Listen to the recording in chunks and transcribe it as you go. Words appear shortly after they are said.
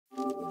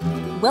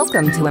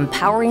Welcome to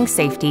Empowering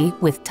Safety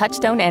with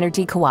Touchstone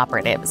Energy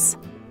Cooperatives.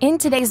 In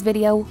today's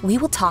video, we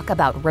will talk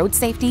about road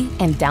safety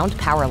and downed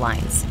power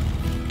lines.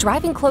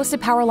 Driving close to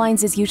power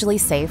lines is usually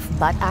safe,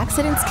 but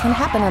accidents can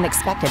happen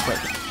unexpectedly.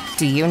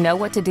 Do you know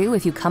what to do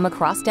if you come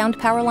across downed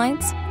power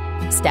lines?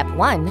 Step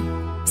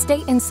 1.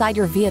 Stay inside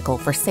your vehicle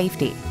for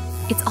safety.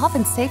 It's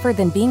often safer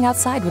than being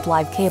outside with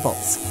live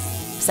cables.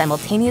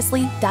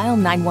 Simultaneously, dial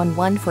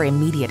 911 for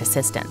immediate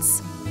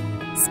assistance.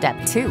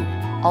 Step 2.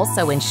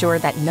 Also ensure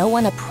that no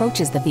one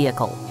approaches the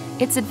vehicle.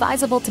 It's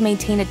advisable to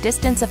maintain a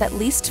distance of at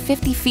least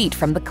 50 feet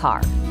from the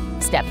car.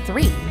 Step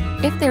 3.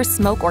 If there's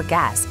smoke or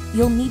gas,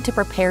 you'll need to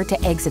prepare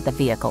to exit the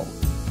vehicle.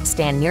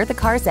 Stand near the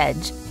car's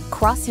edge,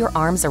 cross your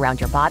arms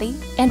around your body,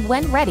 and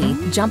when ready,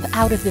 jump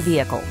out of the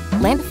vehicle.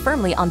 Land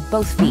firmly on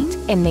both feet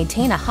and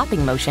maintain a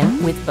hopping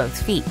motion with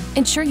both feet.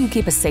 Ensure you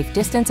keep a safe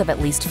distance of at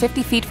least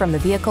 50 feet from the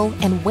vehicle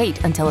and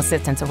wait until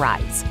assistance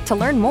arrives. To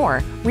learn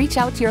more, reach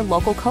out to your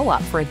local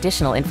co-op for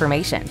additional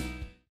information.